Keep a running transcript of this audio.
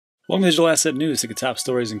Welcome to Digital Asset News, the top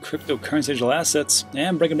stories in cryptocurrency digital assets,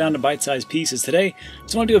 and break them down to bite-sized pieces. Today, I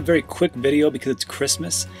just want to do a very quick video because it's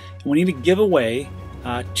Christmas, and we need to give away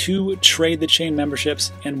 2 Trade the Chain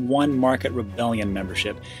memberships and 1 Market Rebellion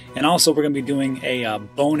membership. And also, we're going to be doing a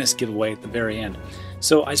bonus giveaway at the very end.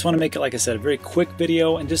 So I just want to make it, like I said, a very quick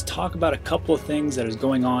video and just talk about a couple of things that is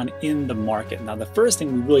going on in the market. Now, the first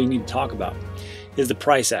thing we really need to talk about is the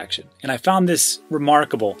price action. And I found this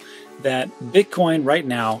remarkable that Bitcoin right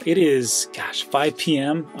now, it is, 5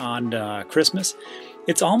 p.m. on Christmas.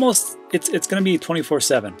 It's almost, it's going to be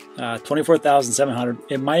 24/7, 24,700.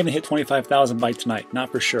 It might even hit 25,000 by tonight,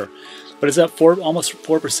 not for sure. But it's up almost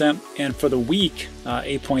 4%, and for the week,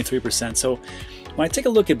 8.3%. So when I take a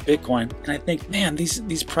look at Bitcoin, and I think, man,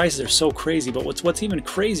 these prices are so crazy. But what's even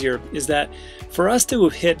crazier is that for us to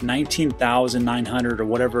have hit 19,900 or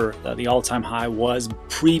whatever the all-time high was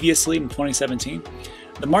previously in 2017,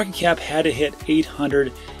 the market cap had to hit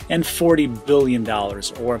 $840 billion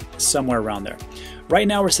or somewhere around there. Right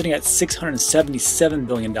now we're sitting at $677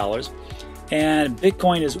 billion, and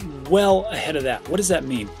Bitcoin is well ahead of that. What does that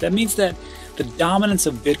mean? That means that the dominance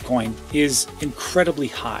of Bitcoin is incredibly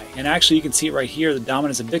high. And actually you can see it right here, the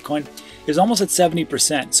dominance of Bitcoin is almost at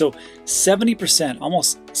 70%. So 70%,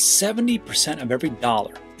 almost 70% of every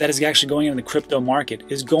dollar that is actually going into the crypto market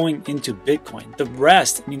is going into Bitcoin. The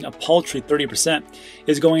rest, I mean a paltry 30%,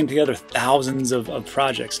 is going into the other thousands of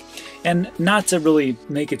projects. And not to really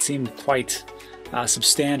make it seem quite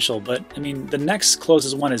substantial, but I mean the next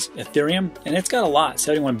closest one is Ethereum, and it's got a lot,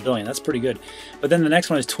 71 billion. That's pretty good. But then the next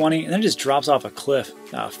one is 20, and then it just drops off a cliff.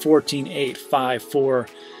 14, 8, 5, 4,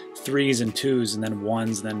 3s and 2s, and then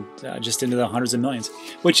 1s, and then just into the hundreds of millions,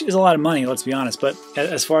 which is a lot of money, let's be honest. But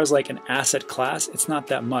as far as like an asset class, it's not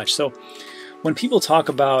that much. So when people talk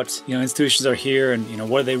about, institutions are here and,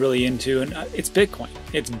 what are they really into? And it's Bitcoin.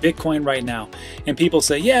 It's Bitcoin right now. And people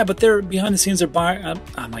say, yeah, but they're behind the scenes, they're buying.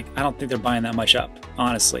 I'm like, I don't think they're buying that much up,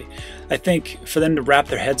 honestly. I think for them to wrap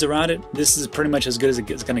their heads around it, this is pretty much as good as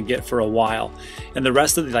it's going to get for a while. And the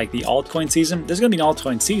rest of the altcoin season, there's going to be an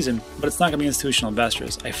altcoin season, but it's not going to be institutional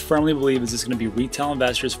investors. I firmly believe it's just going to be retail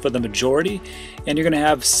investors for the majority, and you're going to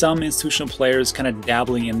have some institutional players kind of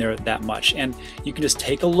dabbling in there that much. And you can just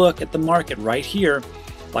take a look at the market right here.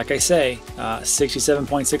 Like I say,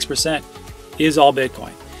 67.6% is all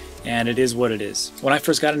Bitcoin. And it is what it is. When I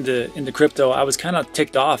first got into crypto, I was kind of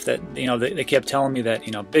ticked off that they kept telling me that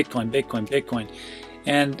Bitcoin, Bitcoin, Bitcoin,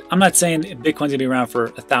 and I'm not saying Bitcoin's gonna be around for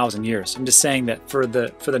 1,000 years. I'm just saying that for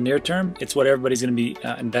the near term, it's what everybody's gonna be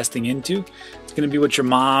investing into. It's gonna be what your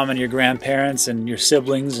mom and your grandparents and your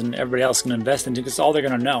siblings and everybody else can invest into, because it's all they're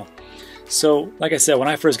gonna know. So, like I said, when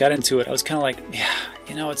I first got into it, I was kind of like,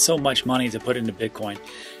 yeah, it's so much money to put into Bitcoin.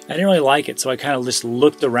 I didn't really like it, so I kind of just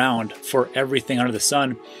looked around for everything under the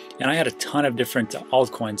sun, and I had a ton of different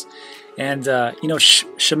altcoins. And,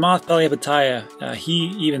 Chamath Palihapitiya,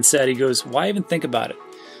 he even said, he goes, why even think about it?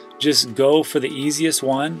 Just go for the easiest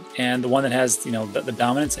one and the one that has, the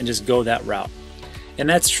dominance, and just go that route. And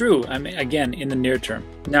that's true, I mean, again, in the near term.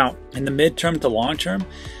 Now, in the midterm to long term,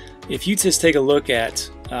 if you just take a look at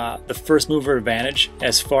the first mover advantage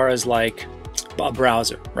as far as like a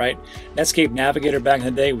browser, right? Netscape Navigator back in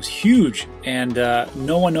the day was huge, and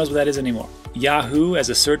no one knows what that is anymore. Yahoo as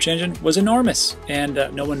a search engine was enormous, and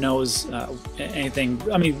no one knows anything.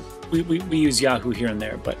 I mean, we use Yahoo here and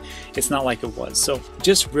there, but it's not like it was. So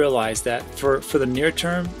just realize that for the near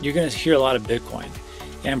term, you're going to hear a lot of Bitcoin.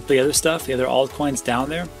 And for the other stuff, the other altcoins down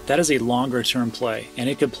there, that is a longer term play, and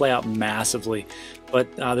it could play out massively.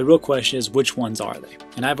 But the real question is, which ones are they?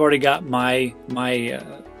 And I've already got my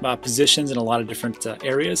positions in a lot of different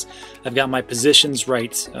areas. I've got my positions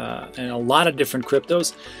right in a lot of different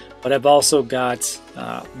cryptos, but I've also got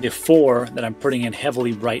the 4 that I'm putting in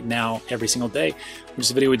heavily right now every single day, which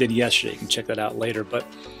is a video we did yesterday. You can check that out later. But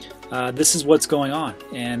this is what's going on,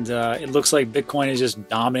 and it looks like Bitcoin is just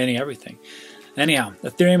dominating everything. Anyhow,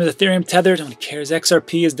 Ethereum is Ethereum tethered. No one cares.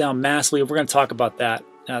 XRP is down massively. We're going to talk about that.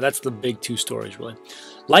 That's the big 2 stories, really.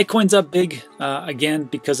 Litecoin's up big, again,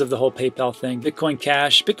 because of the whole PayPal thing. Bitcoin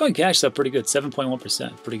Cash is up pretty good,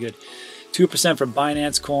 7.1%, pretty good. 2% for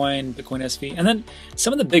Binance Coin, Bitcoin SV. And then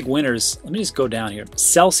some of the big winners, let me just go down here.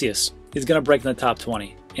 Celsius is going to break in the top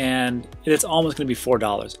 20, and it's almost going to be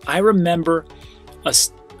 $4. I remember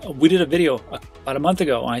we did a video about a month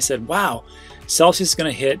ago, and I said, wow, Celsius is going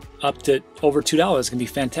to hit up to over $2. It's going to be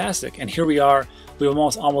fantastic. And here we are. We've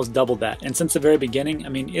almost doubled that. And since the very beginning, I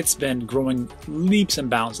mean, it's been growing leaps and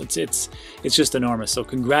bounds. It's just enormous. So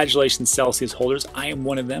congratulations, Celsius holders. I am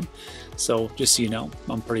one of them. So just so you know,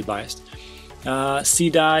 I'm pretty biased.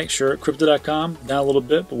 CDI, sure, Crypto.com, down a little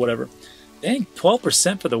bit, but whatever. Dang,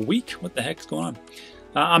 12% for the week? What the heck is going on?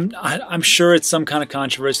 I'm sure it's some kind of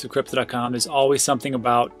controversy with Crypto.com. There's always something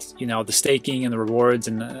about, you know, the staking and the rewards,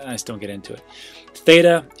 and I just don't get into it.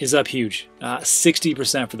 Theta is up huge,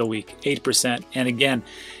 60% for the week, 8%. And again,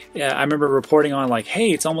 I remember reporting on like,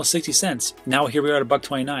 hey, it's almost 60 cents. Now here we are at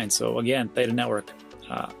 $1.29. So again, Theta Network,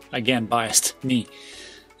 again, biased me.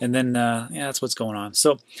 And then, yeah, that's what's going on.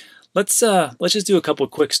 So let's just do a couple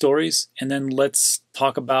of quick stories, and then let's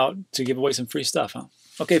talk about to give away some free stuff, huh?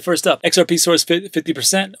 Okay, first up, XRP soars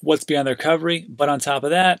 50%. What's beyond the recovery? But on top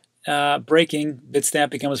of that, breaking,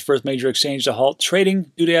 Bitstamp becomes first major exchange to halt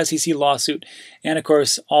trading due to SEC lawsuit. And of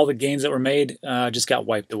course, all the gains that were made just got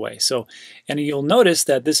wiped away. So, and you'll notice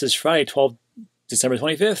that this is Friday, December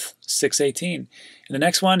 25th, 6:18. And the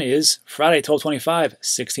next one is Friday, 12/25,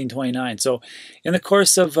 16:29. So in the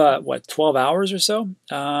course of, what, 12 hours or so?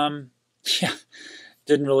 Yeah,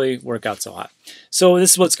 didn't really work out so hot. So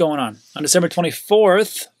this is what's going on. On December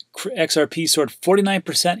 24th, XRP soared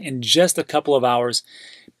 49% in just a couple of hours,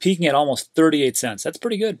 peaking at almost 38 cents. That's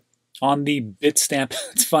pretty good. On the Bitstamp,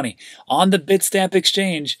 it's funny, on the Bitstamp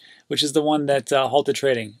exchange, which is the one that halted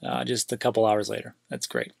trading just a couple hours later. That's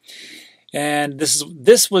great. And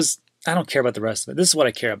this was, I don't care about the rest of it. This is what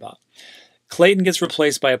I care about. Clayton gets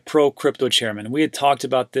replaced by a pro-crypto chairman. We had talked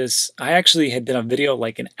about this. I actually had done a video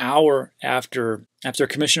like an hour after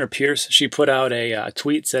Commissioner Pierce. She put out a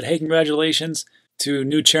tweet, said, hey, congratulations to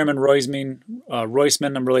new chairman Roisman.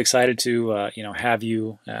 I'm really excited to have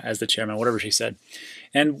you as the chairman, whatever she said.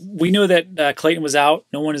 And we knew that Clayton was out.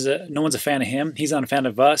 No one's a fan of him. He's not a fan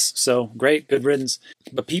of us. So great, good riddance.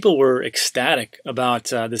 But people were ecstatic about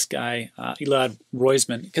this guy, Elad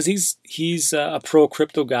Roisman, because he's a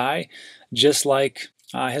pro-crypto guy, just like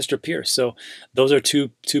Hester Pierce. So those are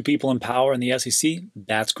two people in power in the SEC.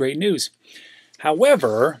 That's great news.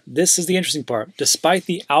 However, this is the interesting part. Despite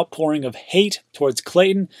the outpouring of hate towards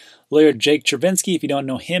Clayton, lawyer Jake Chervinsky, if you don't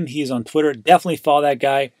know him, he's on Twitter. Definitely follow that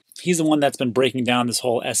guy. He's the one that's been breaking down this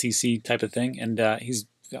whole SEC type of thing, and he's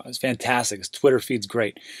fantastic. His Twitter feed's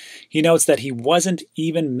great. He notes that he wasn't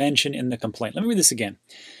even mentioned in the complaint. Let me read this again.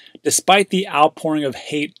 Despite the outpouring of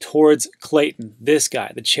hate towards Clayton, this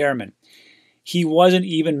guy, the chairman, he wasn't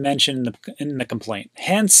even mentioned in the complaint.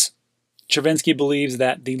 Hence, Chervinsky believes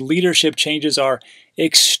that the leadership changes are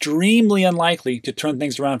extremely unlikely to turn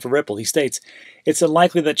things around for Ripple. He states, it's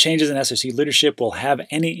unlikely that changes in SEC leadership will have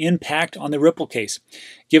any impact on the Ripple case.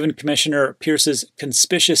 Given Commissioner Pierce's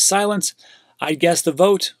conspicuous silence, I guess the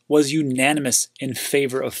vote was unanimous in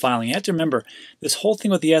favor of filing. You have to remember, this whole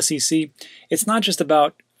thing with the SEC, it's not just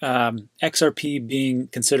about XRP being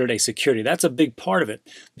considered a security. That's a big part of it.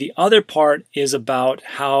 The other part is about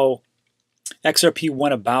how XRP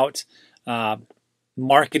went about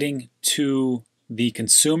marketing to the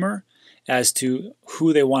consumer as to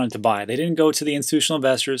who they wanted to buy. They didn't go to the institutional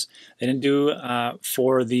investors. They didn't do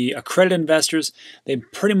for the accredited investors. They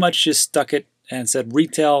pretty much just stuck it and said,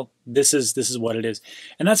 retail, this is what it is.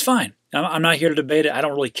 And that's fine. I'm not here to debate it. I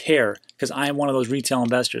don't really care because I am one of those retail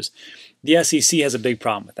investors. The SEC has a big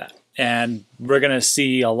problem with that. And we're going to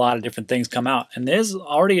see a lot of different things come out. And there's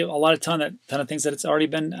already a lot of ton of things that it's already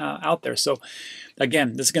been out there. So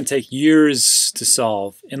again, this is going to take years to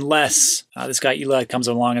solve unless this guy Eli comes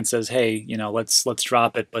along and says, hey, let's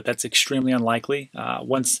drop it. But that's extremely unlikely.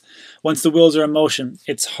 Once the wheels are in motion,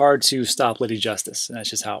 it's hard to stop Lady Justice. And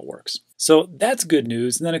that's just how it works. So that's good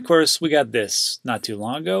news. And then, of course, we got this not too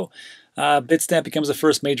long ago. Bitstamp becomes the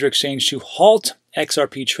first major exchange to halt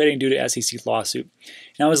XRP trading due to SEC lawsuit.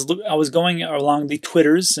 And I was going along the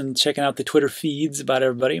Twitters and checking out the Twitter feeds about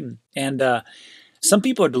everybody, and some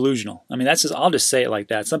people are delusional. I mean, I'll just say it like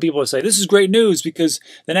that. Some people will say, this is great news because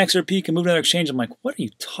then XRP can move to another exchange. I'm like, what are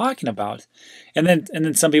you talking about? And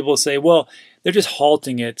then some people will say, well, they're just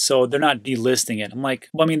halting it, so they're not delisting it. I'm like,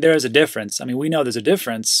 well, I mean, there is a difference. I mean, we know there's a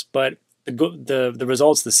difference, but the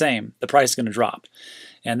result's the same. The price is going to drop.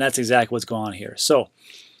 And that's exactly what's going on here. So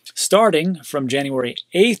starting from January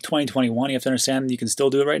 8th, 2021, you have to understand you can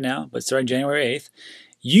still do it right now, but starting January 8th,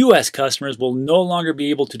 U.S. customers will no longer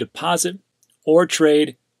be able to deposit or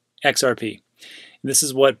trade XRP. And this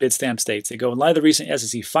is what Bitstamp states. They go, in light of the recent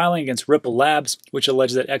SEC filing against Ripple Labs, which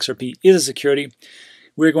alleges that XRP is a security,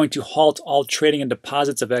 we're going to halt all trading and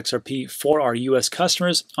deposits of XRP for our U.S.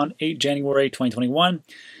 customers on 8 January 2021.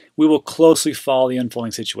 We will closely follow the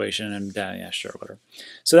unfolding situation, and yeah, sure, whatever.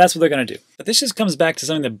 So that's what they're going to do. But this just comes back to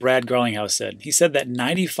something that Brad Garlinghouse said. He said that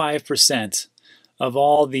 95% of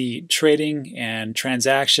all the trading and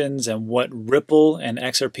transactions and what Ripple and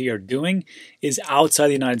XRP are doing is outside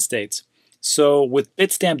the United States. So with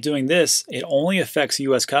Bitstamp doing this, it only affects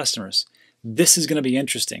U.S. customers. This is going to be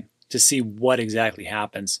interesting to see what exactly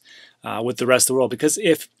happens with the rest of the world. Because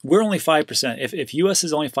if we're only 5%, if US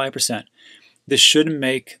is only 5%, this shouldn't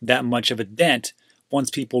make that much of a dent once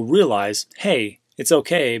people realize, hey, it's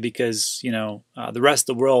okay because, you know, the rest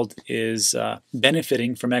of the world is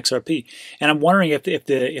benefiting from XRP. And I'm wondering if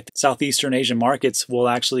the Southeastern Asian markets will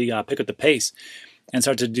actually pick up the pace and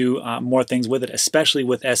start to do more things with it, especially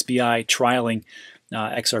with SBI trialing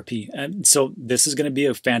XRP. And so this is going to be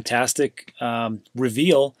a fantastic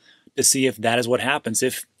reveal to see if that is what happens.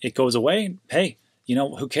 If it goes away, hey, you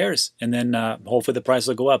know, who cares? And then hopefully the price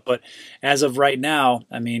will go up. But as of right now,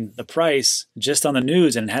 I mean, the price just on the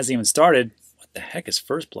news, and it hasn't even started. What the heck is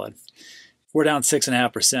First Blood? We're down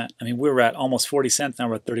 6.5%. I mean, we were at almost 40 cents. Now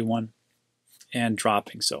we're at 31 and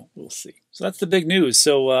dropping. So we'll see. So that's the big news.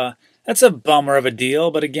 So that's a bummer of a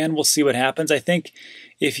deal. But again, we'll see what happens. I think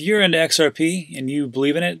if you're into XRP and you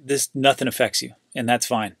believe in it, nothing affects you. And that's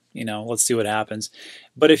fine. You know, let's see what happens.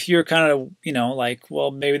 But if you're kind of, you know, like,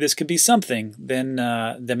 well, maybe this could be something, then,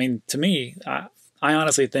 I mean, to me, I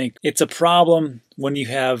honestly think it's a problem when you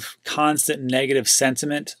have constant negative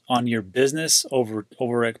sentiment on your business over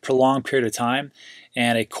a prolonged period of time,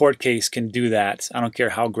 and a court case can do that. I don't care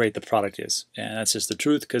how great the product is. And that's just the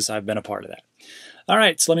truth because I've been a part of that. All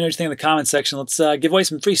right, so let me know what you think in the comments section. Let's give away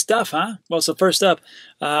some free stuff, huh? Well, so first up,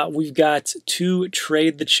 we've got 2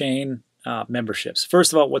 Trade the Chain memberships.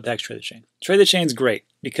 First of all, what the heck's Trade the Chain? Trade the Chain's great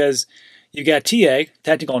because you got TA,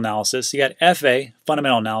 technical analysis, you got FA,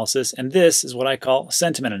 fundamental analysis, and this is what I call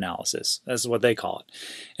sentiment analysis. That's what they call it.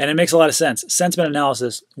 And it makes a lot of sense. Sentiment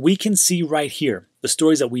analysis, we can see right here the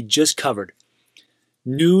stories that we just covered.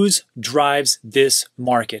 News drives this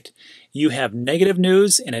market. You have negative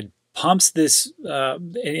news and it pumps this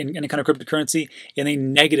in any kind of cryptocurrency in a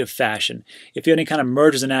negative fashion. If you have any kind of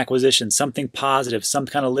mergers and acquisitions, something positive, some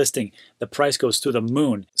kind of listing, the price goes through the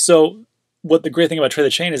moon. So what the great thing about Trade the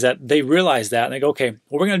Chain is that they realize that and they go, okay,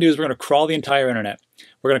 what we're going to do is we're going to crawl the entire internet.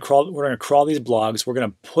 We're going to crawl these blogs. We're going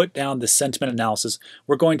to put down the sentiment analysis.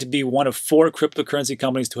 We're going to be one of 4 cryptocurrency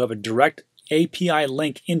companies to have a direct API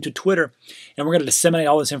link into Twitter, and we're going to disseminate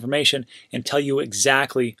all this information and tell you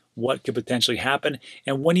exactly what could potentially happen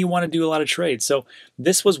and when you want to do a lot of trades. So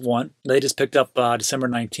this was one they just picked up December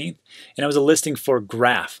 19th, and it was a listing for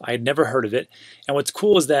Graph. I had never heard of it, and what's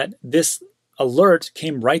cool is that this alert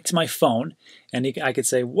came right to my phone, and I could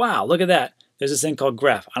say, wow, look at that. There's this thing called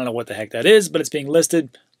Graph. I don't know what the heck that is, but it's being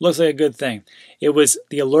listed. Looks like a good thing.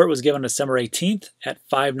 The alert was given December 18th at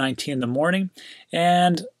 5:19 in the morning,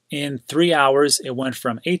 and in 3 hours, it went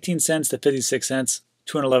from 18 cents to 56 cents,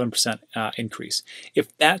 to an 11% increase.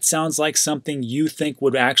 If that sounds like something you think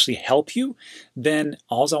would actually help you, then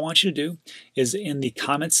all I want you to do is in the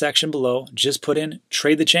comment section below, just put in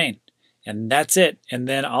Trade the Chain. And that's it. And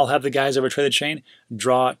then I'll have the guys over Trade the Chain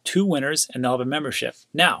draw 2 winners and they'll have a membership.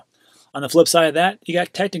 Now, on the flip side of that, you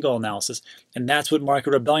got technical analysis. And that's what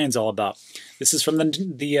Market Rebellion is all about. This is from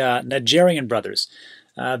the Nigerian brothers.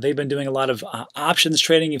 They've been doing a lot of options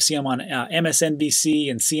trading. You've seen them on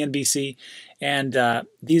MSNBC and CNBC. And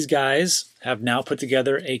these guys have now put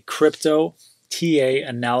together a crypto TA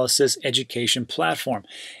analysis education platform.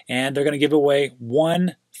 And they're going to give away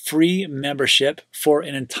 1 free membership for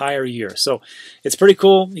an entire year. So it's pretty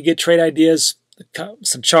cool. You get trade ideas,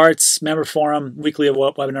 some charts, member forum, weekly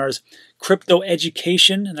webinars, crypto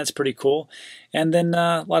education, and that's pretty cool. And then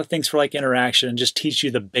a lot of things for like interaction and just teach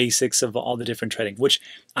you the basics of all the different trading, which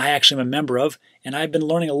I actually am a member of, and I've been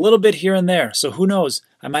learning a little bit here and there. So who knows?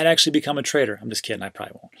 I might actually become a trader. I'm just kidding. I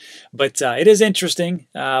probably won't. But it is interesting.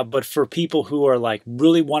 But for people who are like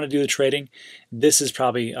really want to do the trading, this is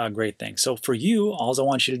probably a great thing. So for you, all I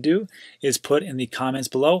want you to do is put in the comments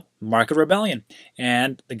below Market Rebellion,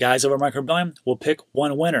 and the guys over at Market Rebellion will pick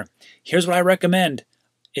 1 winner. Here's what I recommend.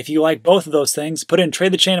 If you like both of those things, put in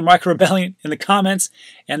Trade the Chain and Market Rebellion in the comments,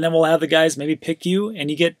 and then we'll have the guys maybe pick you, and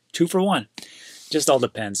you get 2 for 1. Just all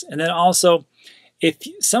depends. And then also, if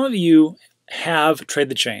some of you have Trade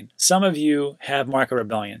the Chain, some of you have Market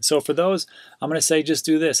Rebellion. So for those, I'm going to say just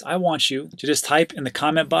do this. I want you to just type in the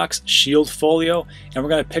comment box Shield Folio, and we're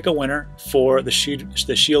going to pick a winner for the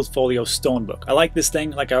Shield Folio Stonebook. I like this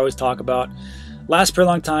thing, like I always talk about. Lasts for a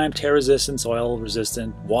long time, tear resistant, soil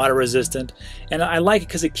resistant, water resistant. And I like it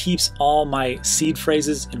because it keeps all my seed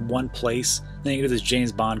phrases in one place. Then you can do this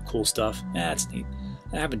James Bond cool stuff. That's neat.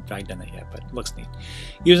 I haven't done that yet, but it looks neat.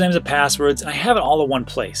 Usernames and passwords, and I have it all in one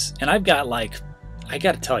place. And I've got like, I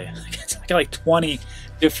got to tell you, I got like 20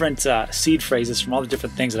 different seed phrases from all the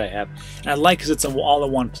different things that I have. And I like because it's all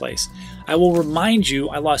in one place. I will remind you,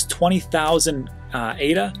 I lost 20,000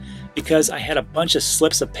 ADA because I had a bunch of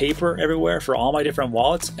slips of paper everywhere for all my different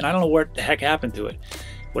wallets, and I don't know what the heck happened to it.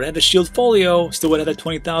 would have had the Shield Folio, still would have had that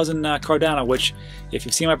 20,000 Cardano, which, if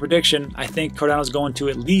you've seen my prediction, I think Cardano's going to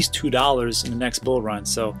at least $2 in the next bull run.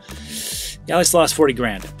 So, yeah, I just lost 40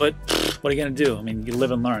 grand, but what are you going to do? I mean, you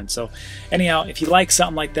live and learn. So, anyhow, if you like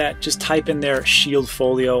something like that, just type in there Shield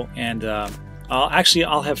Folio, and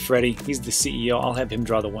I'll have Freddie, he's the CEO, I'll have him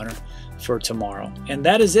draw the winner for tomorrow. And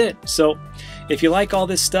that is it. So if you like all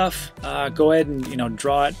this stuff, go ahead and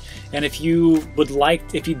draw it. And if you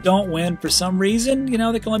don't win for some reason,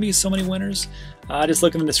 there can only be so many winners, just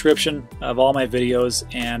look in the description of all my videos,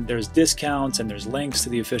 and there's discounts and there's links to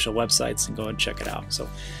the official websites, and go ahead and check it out.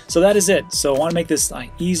 So that is it. So I want to make this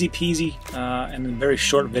easy peasy and a very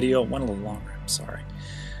short video. Went a little longer, I'm sorry.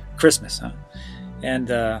 Christmas, huh? And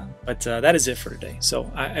but that is it for today.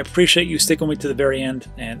 So I appreciate you sticking with me to the very end,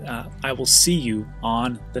 and I will see you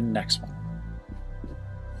on the next one.